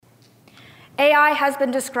AI has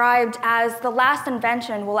been described as the last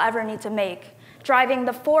invention we'll ever need to make, driving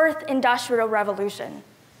the fourth industrial revolution.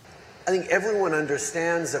 I think everyone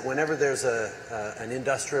understands that whenever there's an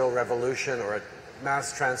industrial revolution or a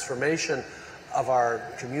mass transformation of our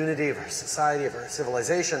community, of our society, of our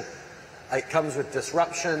civilization, it comes with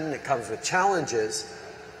disruption, it comes with challenges.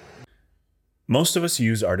 Most of us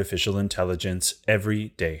use artificial intelligence every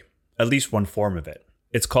day, at least one form of it.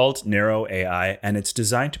 It's called Narrow AI, and it's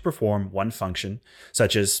designed to perform one function,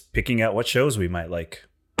 such as picking out what shows we might like,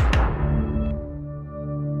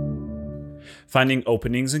 finding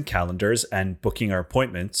openings in calendars and booking our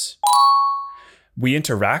appointments. We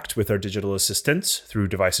interact with our digital assistants through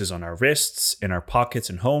devices on our wrists, in our pockets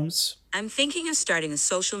and homes. I'm thinking of starting a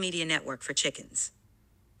social media network for chickens,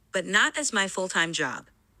 but not as my full-time job,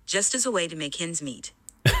 just as a way to make ends meet.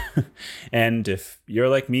 And if you're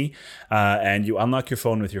like me and you unlock your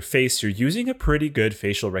phone with your face, you're using a pretty good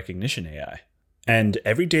facial recognition AI. And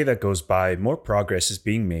every day that goes by, more progress is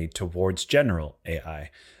being made towards general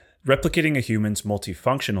AI. Replicating a human's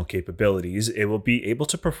multifunctional capabilities, it will be able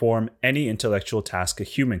to perform any intellectual task a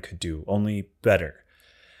human could do, only better.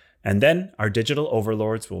 And then our digital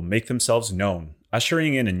overlords will make themselves known,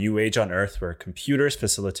 ushering in a new age on Earth where computers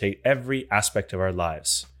facilitate every aspect of our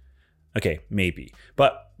lives. Okay, maybe,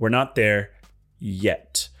 but we're not there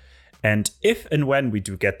yet. And if and when we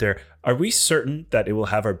do get there, are we certain that it will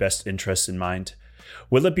have our best interests in mind?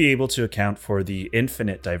 Will it be able to account for the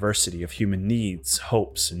infinite diversity of human needs,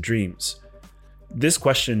 hopes, and dreams? This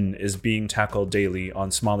question is being tackled daily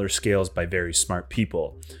on smaller scales by very smart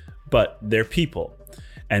people, but they're people.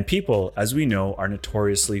 And people, as we know, are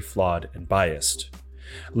notoriously flawed and biased.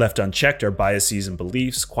 Left unchecked, our biases and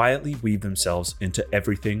beliefs quietly weave themselves into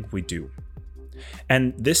everything we do.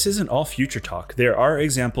 And this isn't all future talk. There are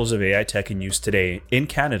examples of AI tech in use today in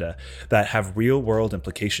Canada that have real-world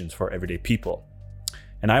implications for everyday people.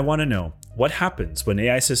 And I want to know, what happens when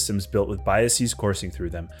AI systems built with biases coursing through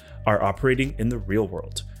them are operating in the real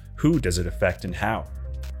world? Who does it affect and how?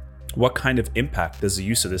 What kind of impact does the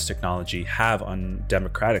use of this technology have on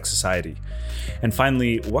democratic society? And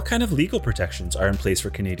finally, what kind of legal protections are in place for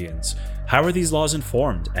Canadians? How are these laws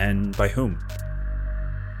informed and by whom?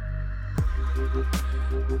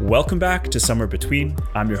 Welcome back to Somewhere Between.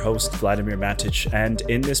 I'm your host, Vladimir Matic, and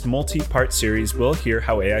in this multi-part series, we'll hear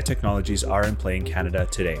how AI technologies are in play in Canada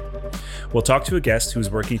today. We'll talk to a guest who's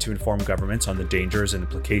working to inform governments on the dangers and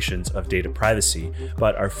implications of data privacy,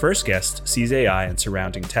 but our first guest sees AI and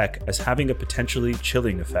surrounding tech as having a potentially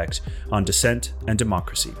chilling effect on dissent and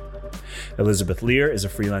democracy. Elizabeth Lear is a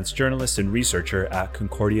freelance journalist and researcher at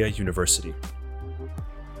Concordia University.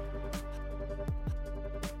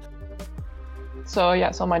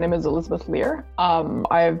 So my name is Elizabeth Lear.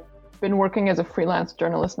 I've been working as a freelance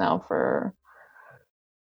journalist now for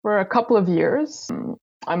a couple of years.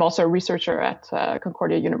 I'm also a researcher at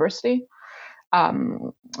Concordia University.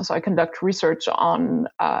 So I conduct research on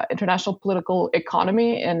international political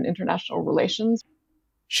economy and international relations.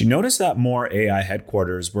 She noticed that more AI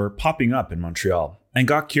headquarters were popping up in Montreal and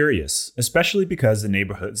got curious, especially because the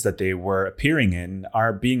neighborhoods that they were appearing in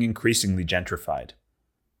are being increasingly gentrified.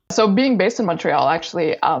 So being based in Montreal,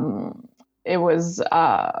 actually, it was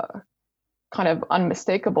kind of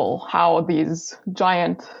unmistakable how these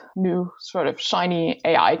giant, new, sort of shiny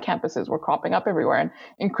AI campuses were cropping up everywhere. And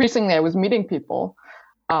increasingly, I was meeting people,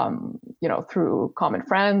 through common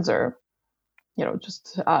friends or,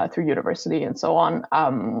 just through university and so on,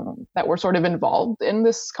 that were sort of involved in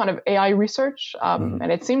this kind of AI research.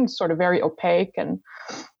 And it seemed sort of very opaque, and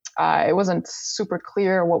it wasn't super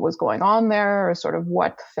clear what was going on there or sort of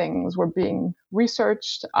what things were being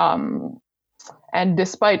researched. And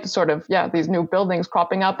despite sort of, these new buildings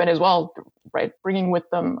cropping up and as well, right, bringing with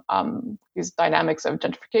them these dynamics of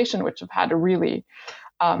gentrification, which have had a really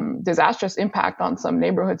disastrous impact on some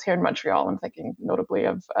neighborhoods here in Montreal. I'm thinking notably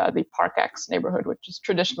of the Park X neighborhood, which has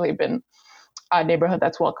traditionally been a neighborhood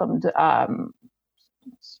that's welcomed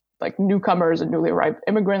like newcomers and newly arrived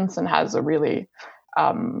immigrants and has a really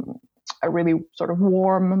sort of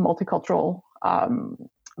warm, multicultural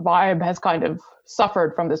vibe, has kind of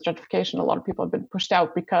suffered from this gentrification. A lot of people have been pushed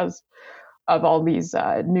out because of all these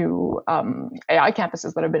new AI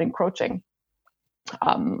campuses that have been encroaching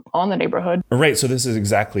on the neighborhood. Right. So this is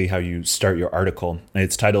exactly how you start your article.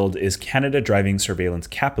 It's titled, "Is Canada Driving Surveillance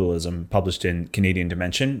Capitalism?" published in Canadian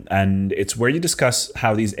Dimension. And it's where you discuss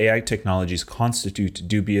how these AI technologies constitute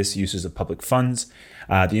dubious uses of public funds,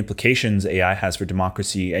 the implications AI has for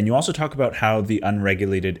democracy. And you also talk about how the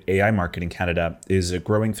unregulated AI market in Canada is a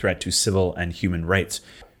growing threat to civil and human rights.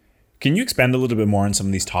 Can you expand a little bit more on some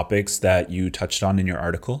of these topics that you touched on in your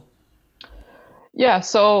article? Yeah.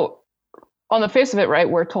 So on the face of it, right,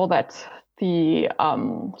 we're told that the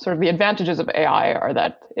sort of the advantages of AI are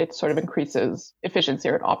that it sort of increases efficiency,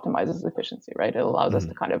 or it optimizes efficiency, right? It allows us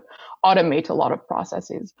to kind of automate a lot of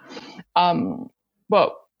processes.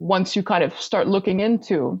 But once you kind of start looking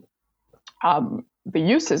into the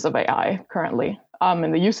uses of AI currently,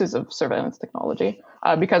 and the uses of surveillance technology,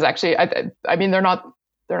 because actually, I mean, they're not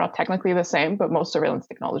technically the same, but most surveillance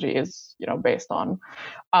technology is, based on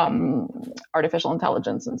artificial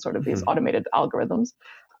intelligence and sort of these automated algorithms.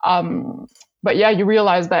 But yeah, you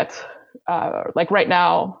realize that, like right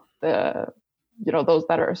now, those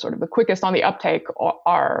that are sort of the quickest on the uptake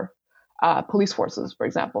are police forces, for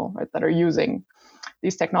example, right, that are using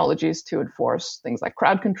these technologies to enforce things like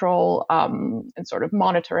crowd control and sort of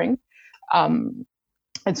monitoring.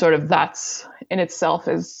 And sort of that's in itself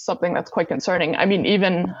is something that's quite concerning. I mean,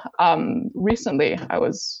 even recently, I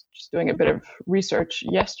was just doing a bit of research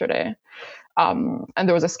yesterday, and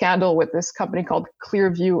there was a scandal with this company called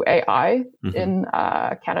Clearview AI in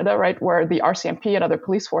Canada, right, where the RCMP and other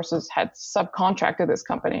police forces had subcontracted this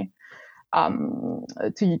company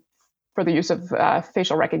for the use of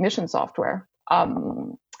facial recognition software.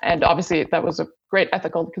 And obviously, that was a great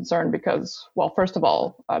ethical concern because, well, first of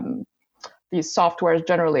all, these softwares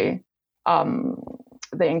generally,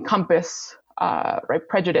 they encompass right,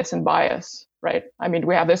 prejudice and bias, right? I mean,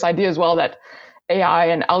 we have this idea as well that AI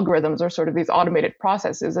and algorithms are sort of these automated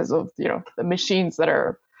processes, as of the machines that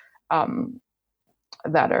are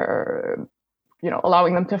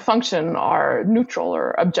allowing them to function are neutral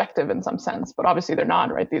or objective in some sense, but obviously they're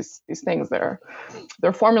not, right? These things, they're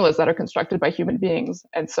formulas that are constructed by human beings,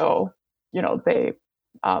 and so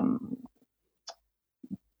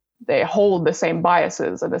they hold the same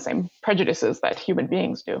biases and the same prejudices that human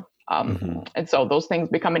beings do, and so those things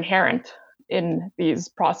become inherent in these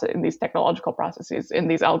technological processes, in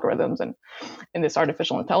these algorithms, and in this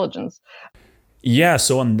artificial intelligence. Yeah,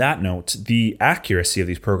 so on that note, the accuracy of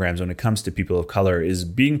these programs when it comes to people of color is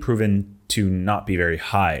being proven to not be very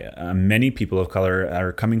high. Many people of color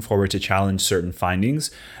are coming forward to challenge certain findings,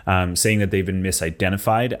 saying that they've been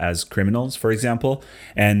misidentified as criminals, for example.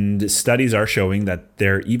 And studies are showing that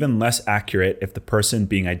they're even less accurate if the person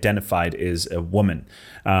being identified is a woman.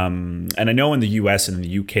 And I know in the US and in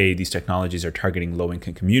the UK, these technologies are targeting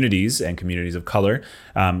low-income communities and communities of color,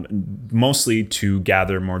 mostly to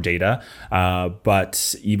gather more data.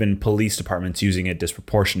 But even police departments using it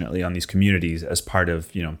disproportionately on these communities as part of,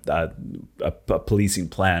 a policing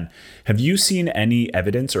plan. Have you seen any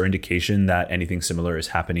evidence or indication that anything similar is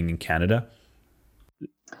happening in Canada?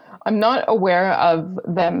 I'm not aware of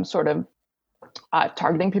them sort of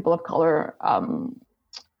targeting people of color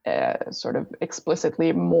sort of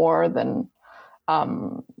explicitly more than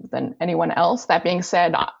anyone else. That being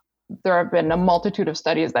said, there have been a multitude of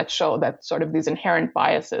studies that show that sort of these inherent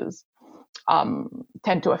biases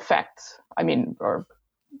tend to affect, or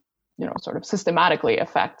sort of systematically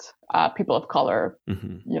affect people of color,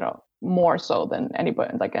 more so than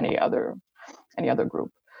anybody, like any other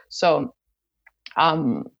group. So,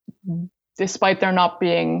 despite there not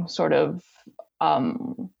being sort of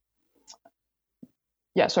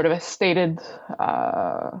sort of a stated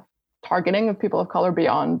targeting of people of color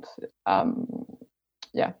beyond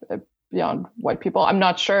white people, I'm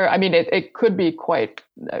not sure. I mean, it could be quite.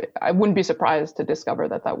 I wouldn't be surprised to discover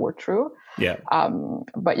that were true. Yeah.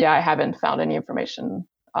 But yeah, I haven't found any information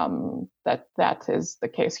that is the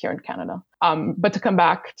case here in Canada. But to come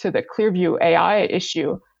back to the Clearview AI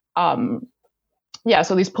issue,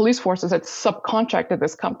 so these police forces had subcontracted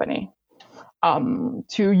this company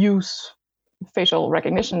to use facial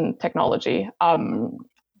recognition technology,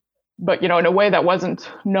 but in a way that wasn't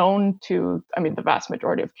known to, the vast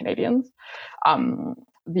majority of Canadians.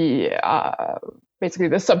 Basically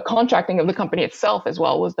the subcontracting of the company itself as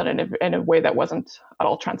well was done in a way that wasn't at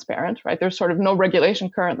all transparent, right? There's sort of no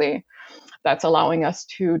regulation currently that's allowing us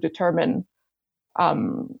to determine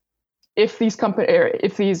if these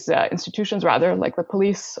institutions, rather, like the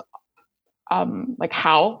police, like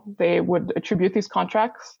how they would attribute these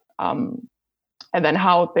contracts, and then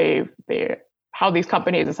how these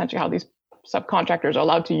companies, essentially how these subcontractors are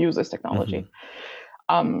allowed to use this technology,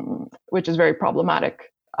 which is very problematic.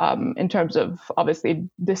 In terms of obviously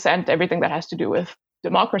dissent, everything that has to do with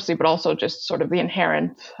democracy, but also just sort of the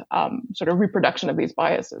inherent sort of reproduction of these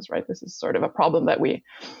biases, right? This is sort of a problem that we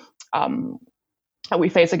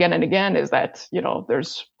face again and again, is that,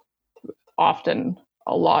 there's often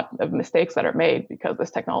a lot of mistakes that are made because this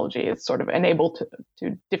technology is sort of enabled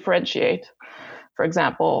to differentiate. For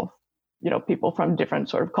example, people from different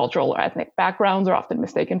sort of cultural or ethnic backgrounds are often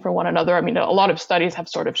mistaken for one another. A lot of studies have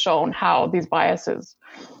sort of shown how these biases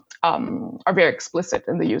are very explicit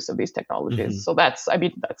in the use of these technologies. So that's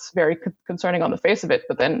very concerning on the face of it.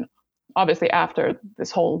 But then obviously after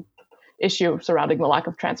this whole issue surrounding the lack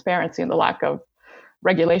of transparency and the lack of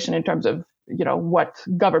regulation in terms of, what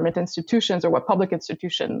government institutions or what public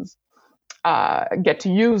institutions get to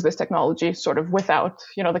use this technology sort of without,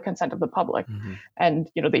 the consent of the public. And,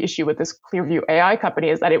 the issue with this Clearview AI company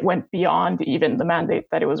is that it went beyond even the mandate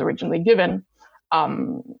that it was originally given,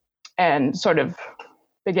 and sort of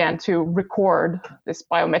began to record this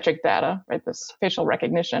biometric data, right? This facial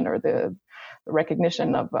recognition or the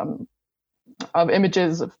recognition of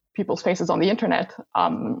images of people's faces on the internet,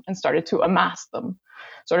 and started to amass them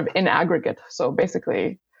sort of in aggregate. So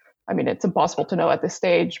basically, it's impossible to know at this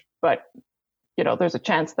stage, but there's a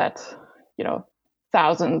chance that,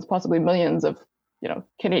 thousands, possibly millions of,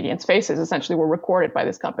 Canadians' faces essentially were recorded by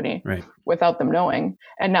this company without them knowing.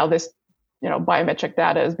 And now this, biometric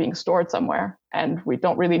data is being stored somewhere, and we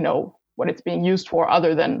don't really know what it's being used for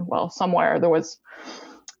other than, well, somewhere there was,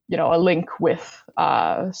 a link with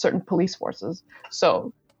certain police forces.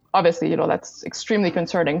 So obviously, that's extremely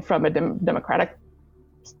concerning from a democratic,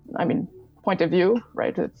 point of view,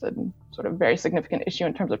 right? It's a sort of very significant issue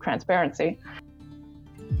in terms of transparency.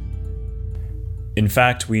 In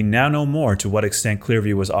fact, we now know more to what extent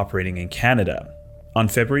Clearview was operating in Canada. On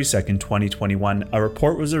February 2nd, 2021, a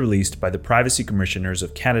report was released by the Privacy Commissioners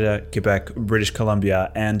of Canada, Quebec, British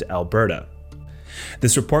Columbia, and Alberta.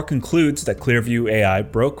 This report concludes that Clearview AI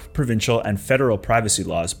broke provincial and federal privacy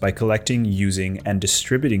laws by collecting, using, and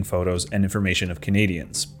distributing photos and information of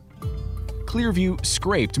Canadians. Clearview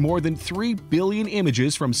scraped more than 3 billion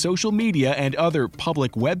images from social media and other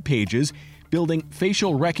public web pages, building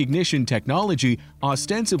facial recognition technology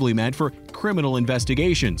ostensibly meant for criminal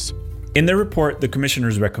investigations. In their report, the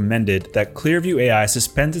commissioners recommended that Clearview AI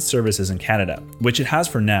suspend its services in Canada, which it has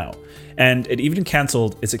for now, and it even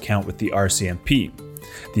cancelled its account with the RCMP.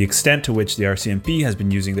 The extent to which the RCMP has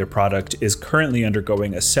been using their product is currently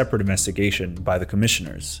undergoing a separate investigation by the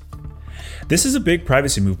commissioners. This is a big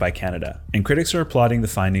privacy move by Canada, and critics are applauding the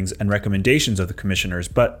findings and recommendations of the commissioners,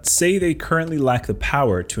 but say they currently lack the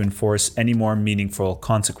power to enforce any more meaningful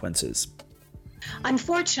consequences.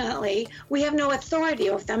 Unfortunately, we have no authority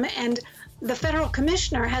over them, and the federal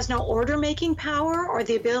commissioner has no order-making power or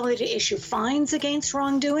the ability to issue fines against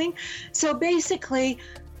wrongdoing. So basically,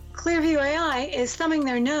 Clearview AI is thumbing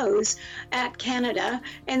their nose at Canada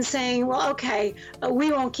and saying, well, okay,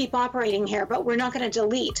 we won't keep operating here, but we're not going to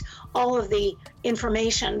delete all of the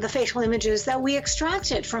information, the facial images that we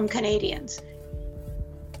extracted from Canadians.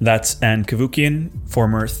 That's Anne Cavoukian,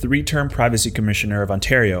 former 3-term Privacy Commissioner of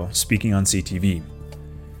Ontario, speaking on CTV.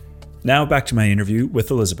 Now back to my interview with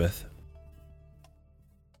Elizabeth.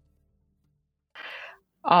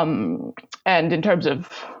 And in terms of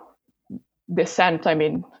dissent,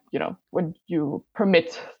 would you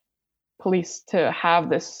permit police to have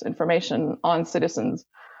this information on citizens,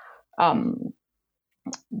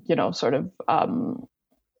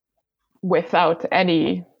 without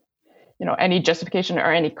any justification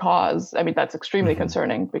or any cause? That's extremely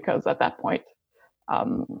concerning, because at that point,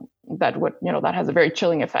 that has a very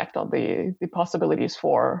chilling effect on the possibilities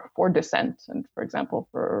for dissent, and for example,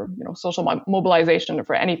 for social mobilization, or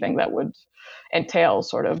for anything that would entail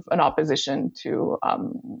sort of an opposition to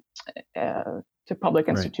public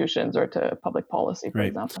institutions or to public policy, for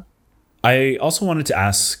example. I also wanted to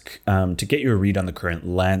ask to get your read on the current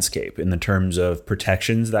landscape in the terms of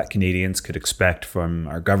protections that Canadians could expect from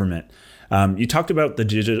our government. You talked about the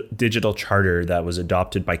digital charter that was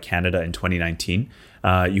adopted by Canada in 2019.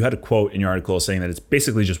 You had a quote in your article saying that it's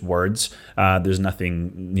basically just words. There's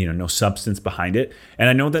nothing, no substance behind it. And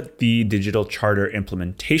I know that the Digital Charter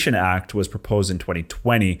Implementation Act was proposed in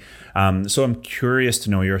 2020. So I'm curious to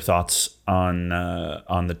know your thoughts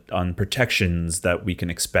on protections that we can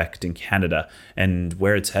expect in Canada and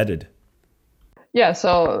where it's headed. Yeah,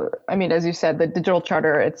 so, as you said, the digital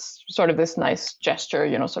charter, it's sort of this nice gesture,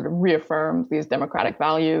 sort of reaffirms these democratic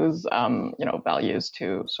values, values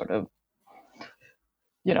to sort of,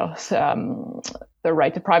 the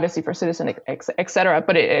right to privacy for citizens, et cetera.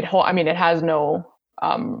 But it has no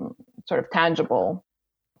sort of tangible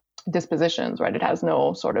dispositions, right? It has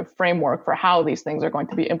no sort of framework for how these things are going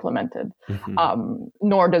to be implemented,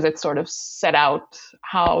 nor does it sort of set out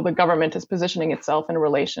how the government is positioning itself in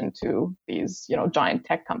relation to these, giant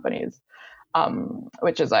tech companies,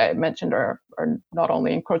 which, as I mentioned, are not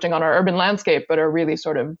only encroaching on our urban landscape, but are really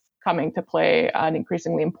sort of coming to play an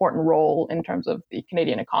increasingly important role in terms of the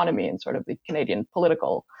Canadian economy and sort of the Canadian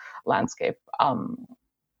political landscape,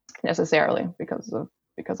 necessarily because of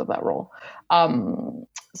because of that role.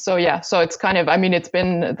 So it's kind of, I mean,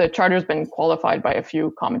 the charter's been qualified by a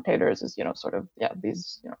few commentators as, sort of,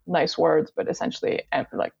 these nice words, but essentially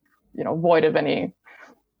like, void of any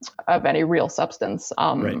real substance.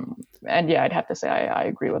 Right. And I'd have to say I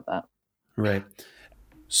agree with that. Right.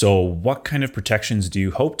 So what kind of protections do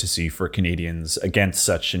you hope to see for Canadians against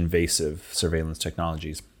such invasive surveillance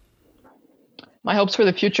technologies? My hopes for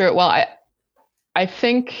the future, well, I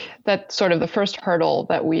think that sort of the first hurdle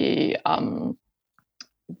that we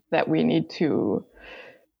need to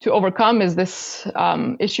overcome is this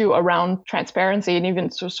issue around transparency and even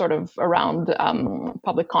sort of around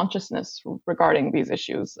public consciousness regarding these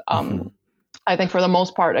issues. I think for the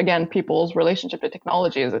most part, again, people's relationship to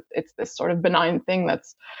technology it's this sort of benign thing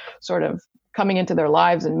that's sort of coming into their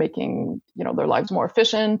lives and making their lives more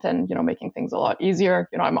efficient and making things a lot easier.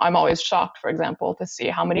 I'm always shocked, for example, to see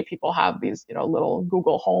how many people have these little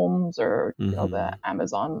Google Homes or the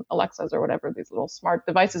Amazon Alexas or whatever, these little smart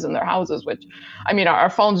devices in their houses. Which, I mean, our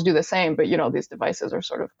phones do the same, but these devices are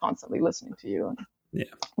sort of constantly listening to you and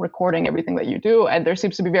recording everything that you do, and there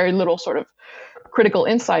seems to be very little sort of critical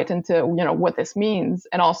insight into what this means,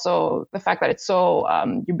 and also the fact that it's so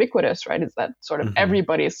ubiquitous, right? Is that sort of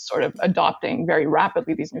everybody's sort of adopting very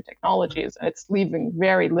rapidly these new technologies, and it's leaving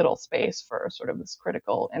very little space for sort of this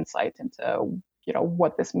critical insight into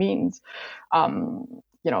what this means,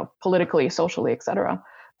 politically, socially, etc.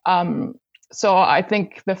 So I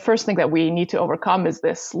think the first thing that we need to overcome is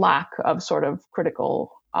this lack of sort of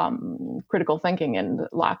critical thinking and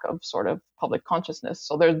lack of sort of public consciousness.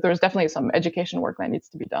 So there's definitely some education work that needs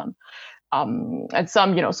to be done. And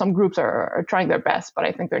some groups are trying their best, but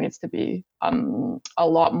I think there needs to be a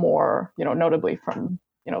lot more, notably from,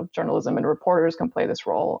 journalism and reporters can play this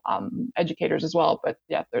role, educators as well. But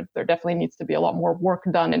there definitely needs to be a lot more work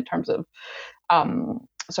done in terms of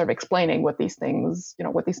sort of explaining what these things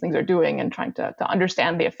are doing and trying to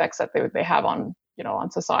understand the effects that they have on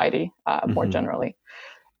society more generally.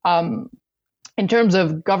 In terms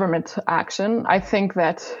of government action, I think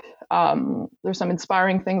that there's some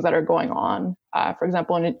inspiring things that are going on. For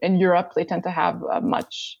example, in Europe, they tend to have a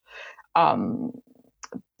much,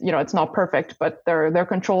 it's not perfect, but their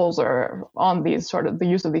controls are on these sort of the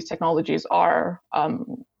use of these technologies are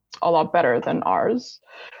a lot better than ours.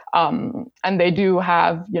 And they do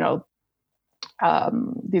have,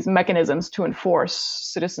 these mechanisms to enforce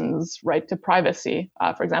citizens' right to privacy.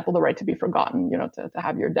 For example, the right to be forgotten, to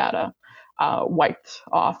have your data wiped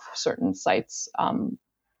off certain sites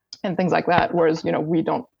and things like that. Whereas, we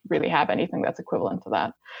don't really have anything that's equivalent to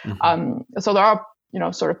that. So there are,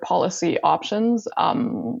 sort of policy options.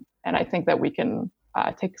 And I think that we can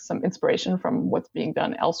take some inspiration from what's being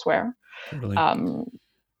done elsewhere. Totally.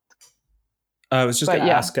 I was just going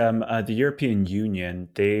to ask, the European Union,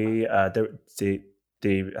 they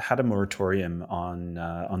had a moratorium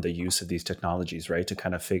on the use of these technologies, right? To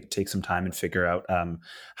kind of take some time and figure out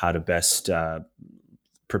how to best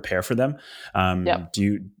prepare for them.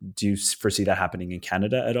 Do you foresee that happening in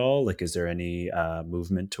Canada at all? Like, is there any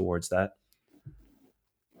movement towards that?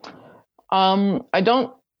 I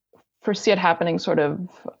don't foresee it happening sort of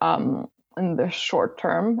in the short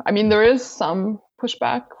term. I mean, there is some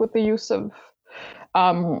pushback with the use of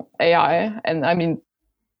AI, and I mean,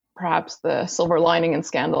 perhaps the silver lining in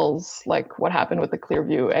scandals like what happened with the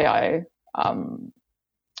Clearview AI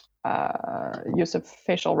use of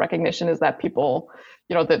facial recognition is that people,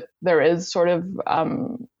 that there is sort of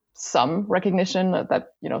some recognition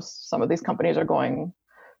that some of these companies are going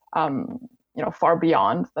far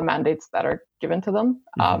beyond the mandates that are given to them.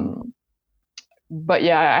 But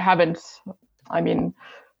I haven't. I mean,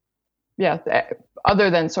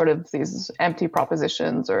 other than sort of these empty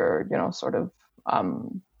propositions or, sort of,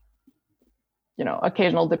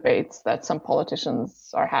 occasional debates that some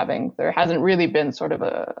politicians are having, there hasn't really been sort of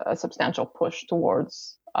a substantial push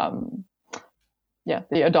towards,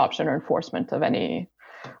 the adoption or enforcement of any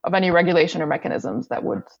regulation or mechanisms that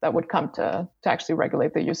would come to actually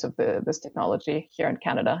regulate the use of this technology here in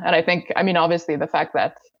Canada. And I think, I mean, obviously the fact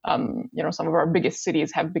that, some of our biggest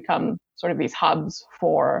cities have become sort of these hubs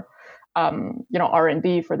for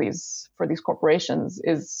R&D for these corporations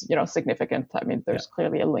is, significant. I mean, there's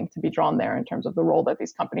clearly a link to be drawn there in terms of the role that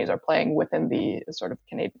these companies are playing within the sort of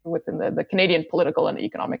within the Canadian political and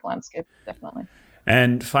economic landscape, definitely.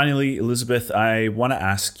 And finally, Elizabeth, I want to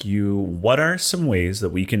ask you, what are some ways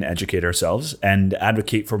that we can educate ourselves and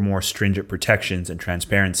advocate for more stringent protections and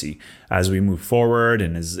transparency as we move forward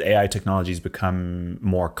and as AI technologies become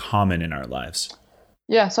more common in our lives?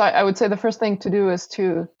 Yeah, so I would say the first thing to do is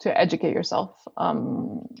to educate yourself.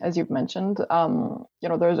 As you've mentioned,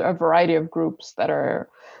 there's a variety of groups that are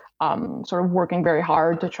sort of working very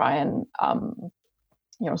hard to try and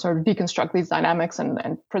sort of deconstruct these dynamics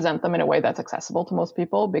and present them in a way that's accessible to most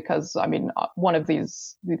people. Because I mean, one of the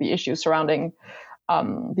issues surrounding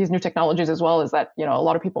these new technologies as well is that a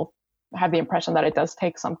lot of people have the impression that it does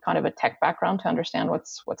take some kind of a tech background to understand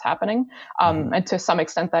what's happening, and to some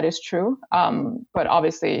extent that is true. But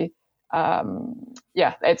obviously,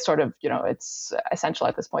 it's sort of it's essential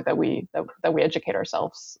at this point that we educate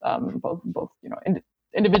ourselves, both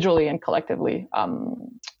individually and collectively,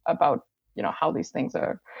 about how these things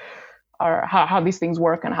how these things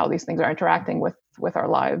work and how these things are interacting with our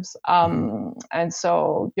lives. And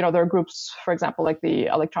so, there are groups, for example, like the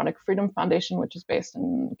Electronic Freedom Foundation, which is based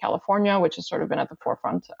in California, which has sort of been at the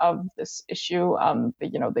forefront of this issue.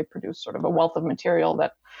 They produce sort of a wealth of material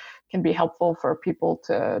that can be helpful for people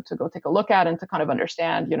to go take a look at and to kind of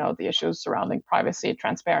understand, the issues surrounding privacy,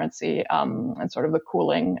 transparency, and sort of the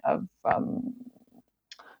cooling of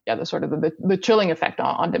the sort of the chilling effect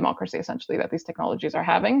on democracy, essentially, that these technologies are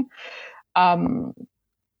having. Other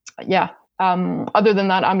than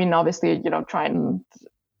that, I mean, obviously, try and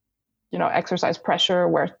exercise pressure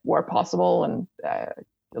where possible, and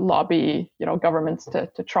lobby governments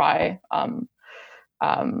to try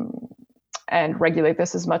and regulate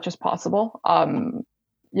this as much as possible.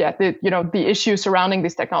 The issue surrounding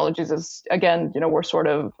these technologies is, again, we're sort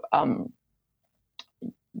of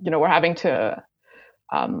we're having to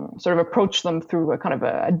sort of approach them through a kind of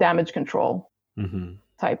a damage control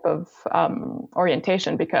type of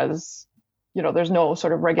orientation, because there's no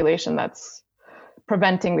sort of regulation that's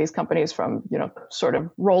preventing these companies from sort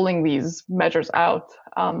of rolling these measures out,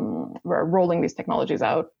 or rolling these technologies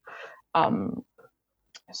out,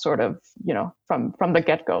 sort of from the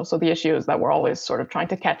get-go. So the issue is that we're always sort of trying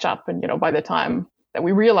to catch up, and by the time that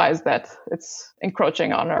we realize that it's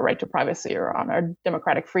encroaching on our right to privacy or on our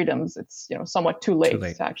democratic freedoms, it's somewhat too late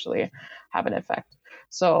to actually have an effect.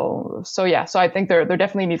 So I think there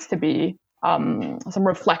definitely needs to be some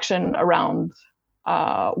reflection around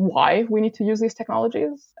why we need to use these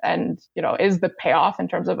technologies, and is the payoff in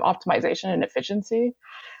terms of optimization and efficiency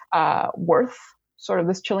worth sort of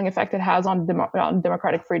this chilling effect it has on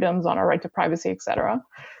democratic freedoms, on our right to privacy, etc.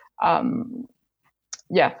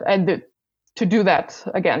 To do that,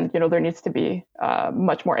 again, there needs to be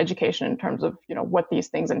much more education in terms of what these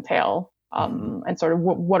things entail, and sort of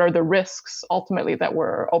what are the risks ultimately that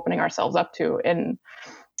we're opening ourselves up to in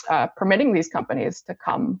permitting these companies to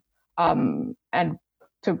come and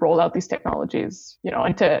to roll out these technologies,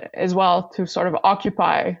 and to as well to sort of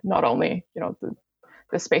occupy not only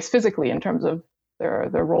the space physically in terms of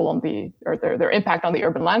their role on their impact on the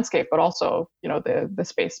urban landscape, but also the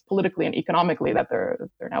space politically and economically that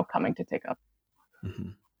they're now coming to take up.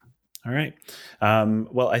 All right.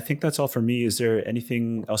 Well, I think that's all for me. Is there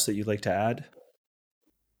anything else that you'd like to add?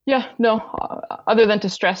 Yeah, no. Other than to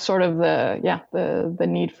stress sort of the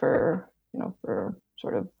need for for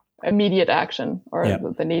sort of immediate action, or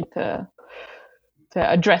the need to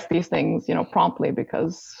address these things promptly,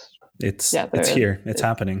 because it's here, it's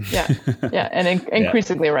happening. And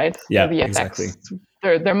increasingly, right? Yeah, the effects,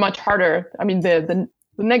 exactly. They're much harder. I mean, the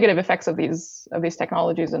negative effects of these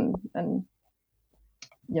technologies and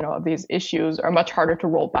of these issues are much harder to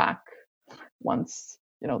roll back once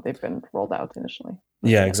they've been rolled out initially.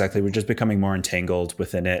 Yeah, exactly. We're just becoming more entangled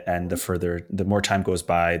within it, and the more time goes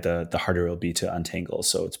by, the harder it'll be to untangle.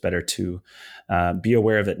 So it's better to be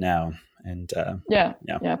aware of it now, and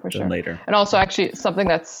for sure, later. And also, actually, something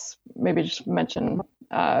that's maybe just mention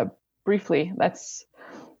briefly that's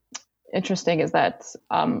interesting is that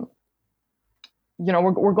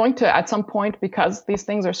we're going to, at some point, because these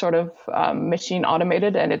things are sort of machine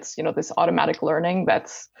automated, and it's this automatic learning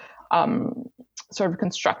that's sort of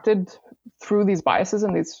constructed through these biases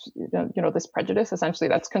and these this prejudice, essentially,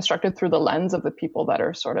 that's constructed through the lens of the people that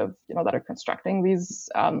are sort of that are constructing these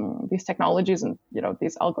technologies and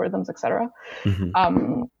these algorithms, etc.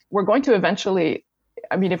 We're going to eventually,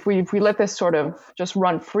 I mean, if we let this sort of just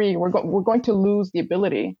run free, we're going to lose the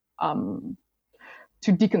ability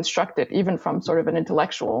to deconstruct it, even from sort of an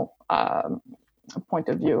intellectual point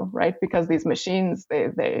of view, right? Because these machines,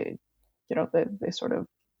 they sort of,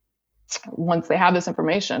 once they have this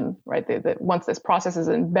information, right, once this process is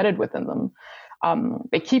embedded within them,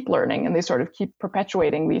 they keep learning, and they sort of keep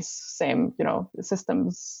perpetuating these same,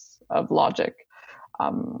 systems of logic.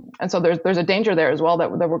 And so there's a danger there as well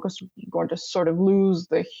that we're going to sort of lose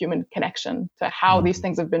the human connection to how these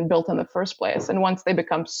things have been built in the first place. And once they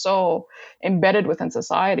become so embedded within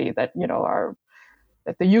society that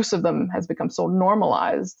that the use of them has become so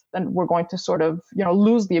normalized, then we're going to sort of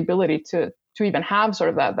lose the ability to even have sort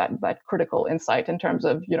of that critical insight in terms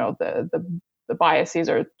of the the biases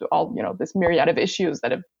or all, this myriad of issues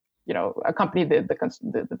that have, accompanied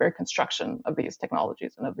the very construction of these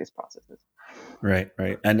technologies and of these processes. Right.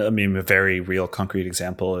 And I mean, a very real concrete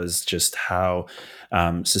example is just how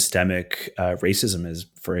systemic racism is,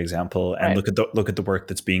 for example, and look at the work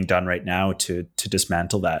that's being done right now to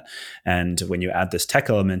dismantle that. And when you add this tech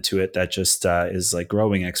element to it, that just is like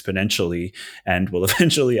growing exponentially and will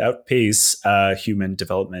eventually outpace human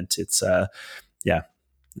development. It's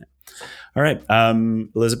All right.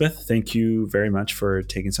 Elizabeth, thank you very much for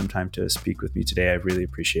taking some time to speak with me today. I really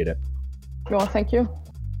appreciate it. Well, thank you.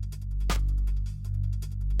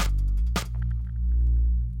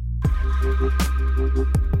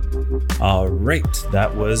 All right,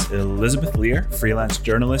 that was Elizabeth Lear, freelance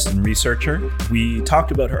journalist and researcher. We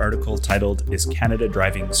talked about her article titled, "Is Canada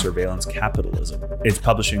Driving Surveillance Capitalism?" It's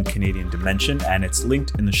published in Canadian Dimension and it's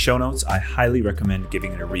linked in the show notes. I highly recommend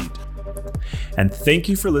giving it a read. And thank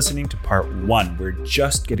you for listening to part 1. We're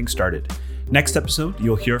just getting started. Next episode,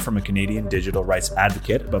 you'll hear from a Canadian digital rights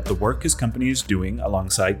advocate about the work his company is doing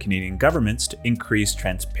alongside Canadian governments to increase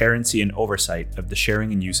transparency and oversight of the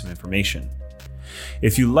sharing and use of information.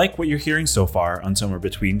 If you like what you're hearing so far on Somewhere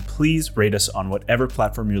Between, please rate us on whatever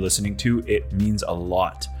platform you're listening to. It means a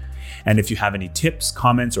lot. And if you have any tips,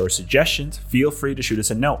 comments, or suggestions, feel free to shoot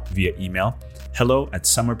us a note via email,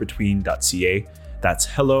 hello@somewherebetween.ca. That's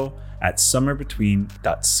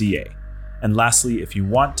hello@somewherebetween.ca. And lastly, if you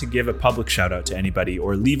want to give a public shout out to anybody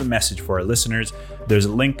or leave a message for our listeners, there's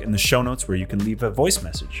a link in the show notes where you can leave a voice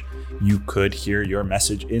message. You could hear your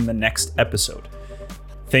message in the next episode.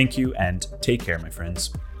 Thank you and take care, my friends.